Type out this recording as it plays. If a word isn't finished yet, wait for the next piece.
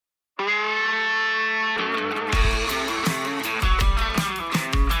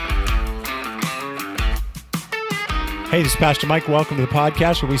Hey, this is Pastor Mike. Welcome to the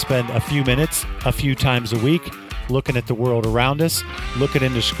podcast where we spend a few minutes, a few times a week, looking at the world around us, looking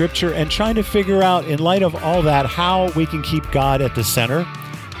into Scripture, and trying to figure out, in light of all that, how we can keep God at the center,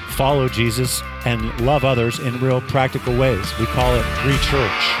 follow Jesus, and love others in real practical ways. We call it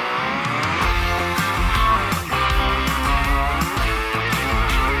Re-Church.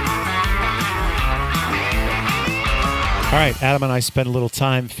 All right, Adam and I spent a little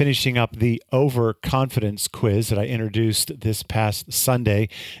time finishing up the overconfidence quiz that I introduced this past Sunday.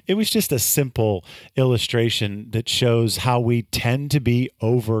 It was just a simple illustration that shows how we tend to be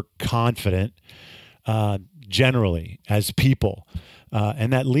overconfident generally as people.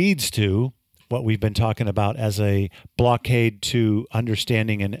 And that leads to what we've been talking about as a blockade to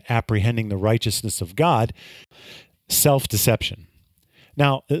understanding and apprehending the righteousness of God, self-deception.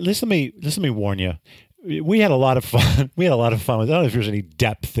 Now, let me warn you. We had a lot of fun. I don't know if there's any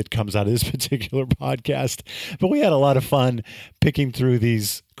depth that comes out of this particular podcast, but we had a lot of fun picking through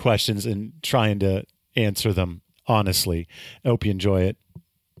these questions and trying to answer them honestly. I hope you enjoy it.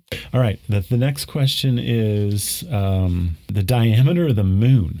 All right. The next question is the diameter of the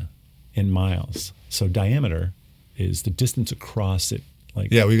moon in miles. So diameter is the distance across it.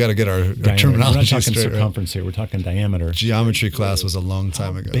 Yeah, we got to get our terminology We're not talking straight, circumference here. We're talking diameter. Geometry class was a long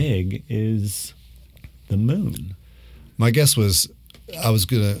time ago. How big is the moon? My guess was I was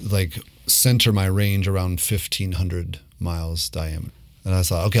going to center my range around 1,500 miles diameter. And I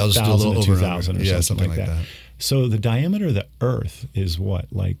thought, okay, I'll just do a little over 2,000 or something like that. So the diameter of the Earth is what,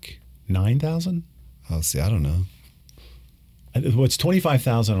 like 9,000? Oh, see, I don't know. Well, it's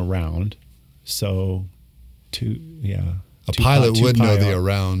 25,000 around. So A pilot would know the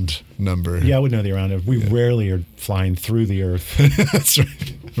around number. Yeah, I would know the around. We rarely are flying through the Earth. That's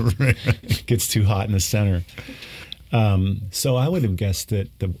right. It gets too hot in the center. So I would have guessed that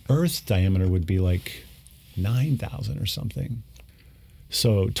the Earth's diameter would be like 9,000 or something.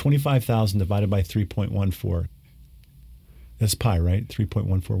 So 25,000 divided by 3.14. That's pi, right?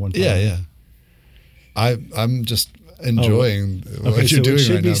 3.141 pi. Yeah. I'm just enjoying what you're doing right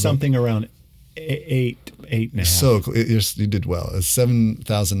now. It should be something around 8.5. So you did well. It's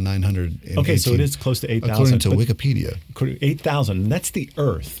 7,918. Okay, so it is close to 8,000. According to Wikipedia. 8,000. That's the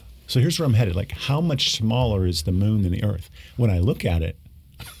Earth. So here's where I'm headed. Like, how much smaller is the moon than the Earth? When I look at it,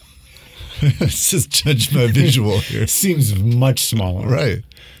 let's just judge my visual here. Seems much smaller. Right.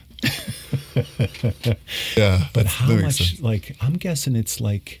 Yeah. But how much, I'm guessing it's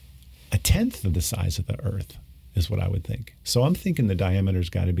like a tenth of the size of the Earth is what I would think. So I'm thinking the diameter's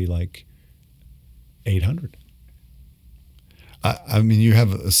got to be like 800. I mean, you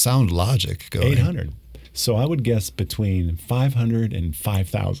have a sound logic going. 800. So I would guess between 500 and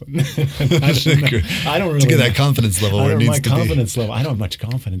 5,000. I don't really to get that confidence level where it needs to be. Level. I don't have much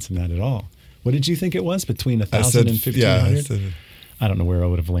confidence in that at all. What did you think it was? Between 1,000 and 1,500? Yeah, I don't know where I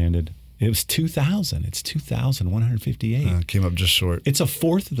would have landed. It was 2,000. It's 2,158. Came up just short. It's a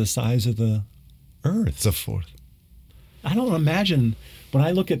fourth of the size of the Earth. It's a fourth. I don't imagine, when I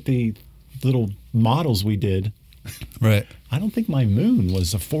look at the little models we did, right? I don't think my moon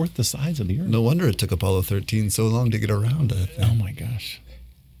was a fourth the size of the Earth. No wonder it took Apollo 13 so long to get around it. Oh my gosh.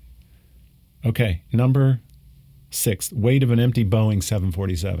 Okay, number 6, weight of an empty Boeing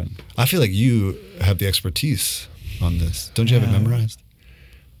 747. I feel like you have the expertise on this. Don't you have it memorized?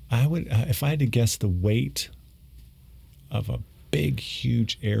 I would, if I had to guess the weight of a big,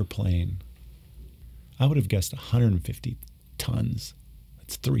 huge airplane, I would have guessed 150 tons.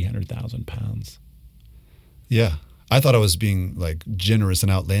 That's 300,000 pounds. Yeah. I thought I was being generous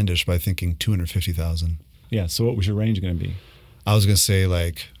and outlandish by thinking 250,000. Yeah. So what was your range going to be? I was going to say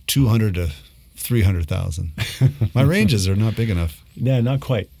 200 to 300,000. My ranges are not big enough. Yeah, not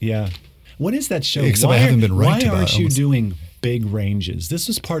quite. Yeah. What is that show? Except I haven't been right about it. Why aren't you doing big ranges? This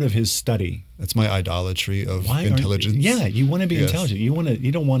is part of his study. That's my idolatry of intelligence. Yeah, you want to be intelligent.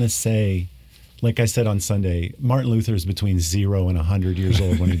 You don't want to say, like I said on Sunday, Martin Luther is between 0 and 100 years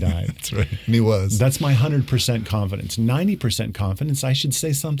old when he died. That's right. And he was. That's my 100% confidence. 90% confidence, I should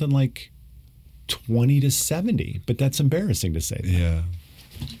say something like 20 to 70, but that's embarrassing to say that. Yeah.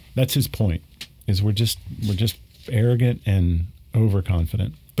 That's his point, is we're just arrogant and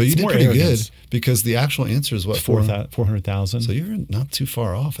overconfident. But you did pretty good, because the actual answer is what? 400,000. So you're not too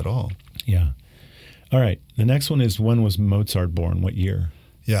far off at all. Yeah. All right. The next one is, when was Mozart born? What year?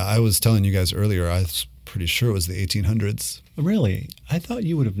 Yeah, I was telling you guys earlier, I was pretty sure it was the 1800s. Really? I thought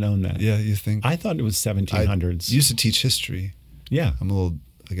you would have known that. Yeah, you think? I thought it was 1700s. I used to teach history. Yeah. I'm a little,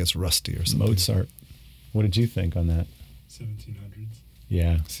 I guess, rusty or something. Mozart. What did you think on that? 1700s.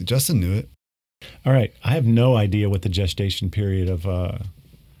 Yeah. See, Justin knew it. All right. I have no idea what the gestation period of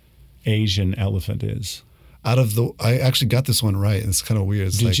Asian elephant is. I actually got this one right. It's kind of weird.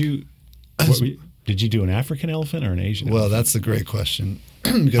 It's Did you do an African elephant or an Asian Well, elephant? that's a great question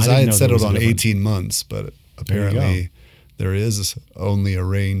because I had settled on 18 months, but apparently there is only a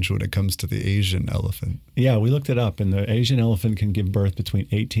range when it comes to the Asian elephant. Yeah, we looked it up, and the Asian elephant can give birth between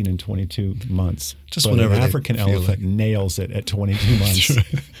 18 and 22 months. Just but whenever an they African feel elephant nails it at 22 months.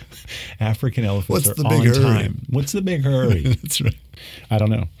 Right. African elephants What's are the big on hurry? time. What's the big hurry? That's right. I don't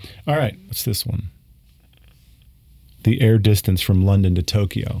know. All right, what's this one? The air distance from London to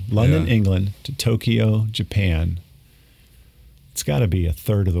Tokyo. London, Yeah. England to Tokyo, Japan. It's got to be a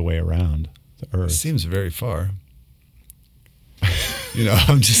third of the way around the It Earth. seems very far.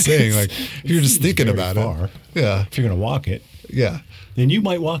 I'm just saying, like, if you're just seems thinking very about far. it. Yeah. If you're going to walk it, Yeah. then you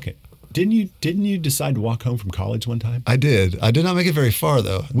might walk it. Didn't you decide to walk home from college one time? I did. I did not make it very far,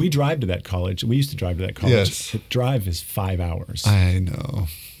 though. We drive to that college. We used to drive to that college. Yes. The drive is 5 hours. I know.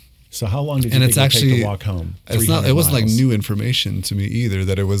 So how long did you And think it's it would actually take to walk home? It's not. 300 It wasn't like miles. new information to me either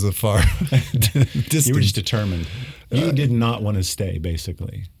that it was a far distance. You were just determined. You did not want to stay,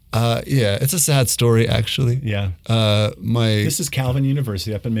 basically. Yeah, it's a sad story actually. Yeah. My This is Calvin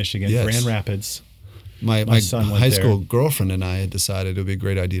University up in Michigan, Yes. Grand Rapids. my son went high school there. girlfriend and I had decided it would be a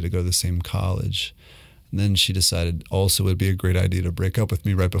great idea to go to the same college. And then she decided also it would be a great idea to break up with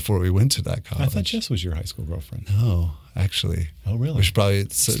me right before we went to that college. I thought Jess was your high school girlfriend. No, actually. Oh, really? We should probably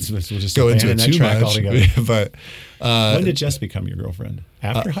We'll just go into abandon it that too track much. altogether. But When did Jess become your girlfriend?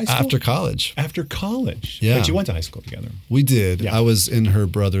 After high school? after college. After college. Yeah. But you went to high school together. We did. Yeah. I was in her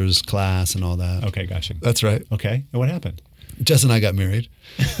brother's class and all that. Okay, gotcha. That's right. Okay. And what happened? Jess and I got married.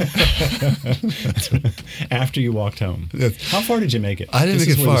 After you walked home. Yes. How far did you make it? I didn't This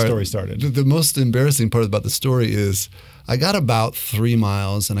make is it where far. the story started. The most embarrassing part about the story is I got about 3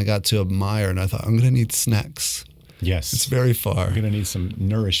 miles and I got to a mire and I thought, I'm going to need snacks. Yes. It's very far. You're going to need some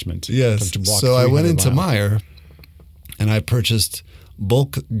nourishment. Yes. To walk So I went 300 into miles. Meijer and I purchased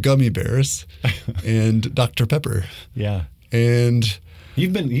bulk gummy bears and Dr. Pepper. Yeah. And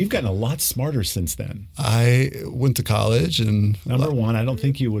You've gotten a lot smarter since then. I went to college and Number one, I don't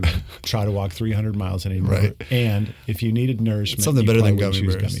think you would try to walk 300 miles anymore. Right. And if you needed nourishment, something you better than probably gummy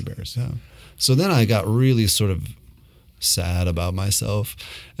would bears. choose gummy bears. Yeah. So then I got really sort of sad about myself.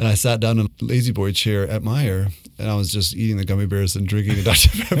 And I sat down in a lazy boy chair at Meijer and I was just eating the gummy bears and drinking a Dr.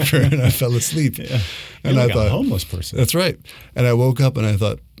 Pepper and I fell asleep. Yeah. And You're I like thought, a homeless person. that's right. And I woke up and I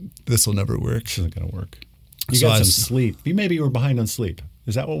thought, this will never work. This isn't going to work. You So got I some was- sleep. Maybe you were behind on sleep.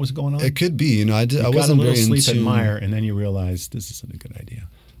 Is that what was going on? It could be, I you got wasn't a little very sleep in at tune. Meijer, and then you realized this isn't a good idea.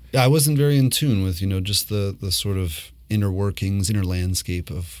 Yeah, I wasn't very in tune with, just the sort of inner workings, inner landscape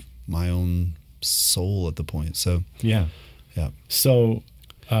of my own soul at the point. So, Yeah. yeah. So,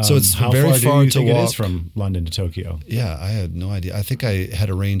 So it's how very far, far do you to think it is walk. from London to Tokyo? Yeah, I had no idea. I think I had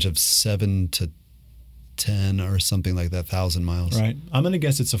a range of 7 to 10 or something like that, 1,000 miles. Right. I'm going to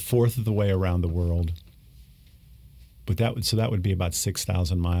guess it's a fourth of the way around the world. But that would be about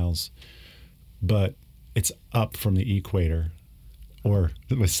 6,000 miles. But it's up from the equator, or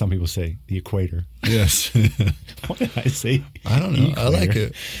what some people say, the equator. Yes. Why did I say? I don't know. I like equator?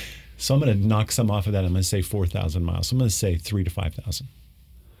 it. So I'm going to knock some off of that. I'm going to say 4,000 miles. So I'm going to say 3,000 to 5,000.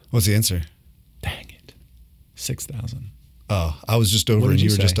 What's the answer? Dang it, 6,000. Oh, I was just over What and did you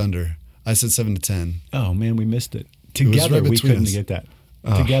you were just say? under. I said 7 to 10. Oh man, we missed it. was Together right we between couldn't us. get that.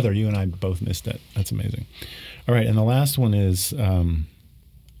 Oh. Together, you and I both missed it. That's amazing. All right, and the last one is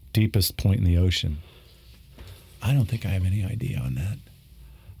deepest point in the ocean. I don't think I have any idea on that.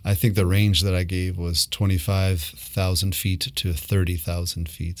 I think the range that I gave was 25,000 feet to 30,000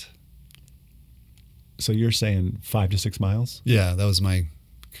 feet. So you're saying 5 to 6 miles? Yeah, that was my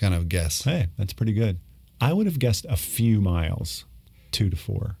kind of guess. Hey, that's pretty good. I would have guessed a few miles, 2 to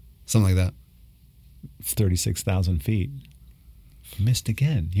 4. Something like that. It's 36,000 feet. You missed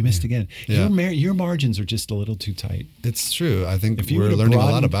again. You missed again. Yeah. Your margins are just a little too tight. It's true. I think If you we're would have learning a lot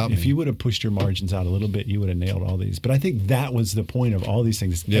broadened- about me. If you would have pushed your margins out a little bit, you would have nailed all these. But I think that was the point of all these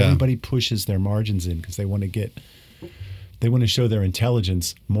things. Yeah. Everybody pushes their margins in because they want to show their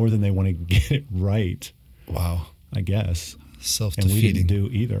intelligence more than they want to get it right, Wow. I guess. And we Self-defeating. didn't do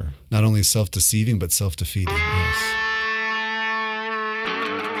either. Not only self-deceiving, but self-defeating. Yes.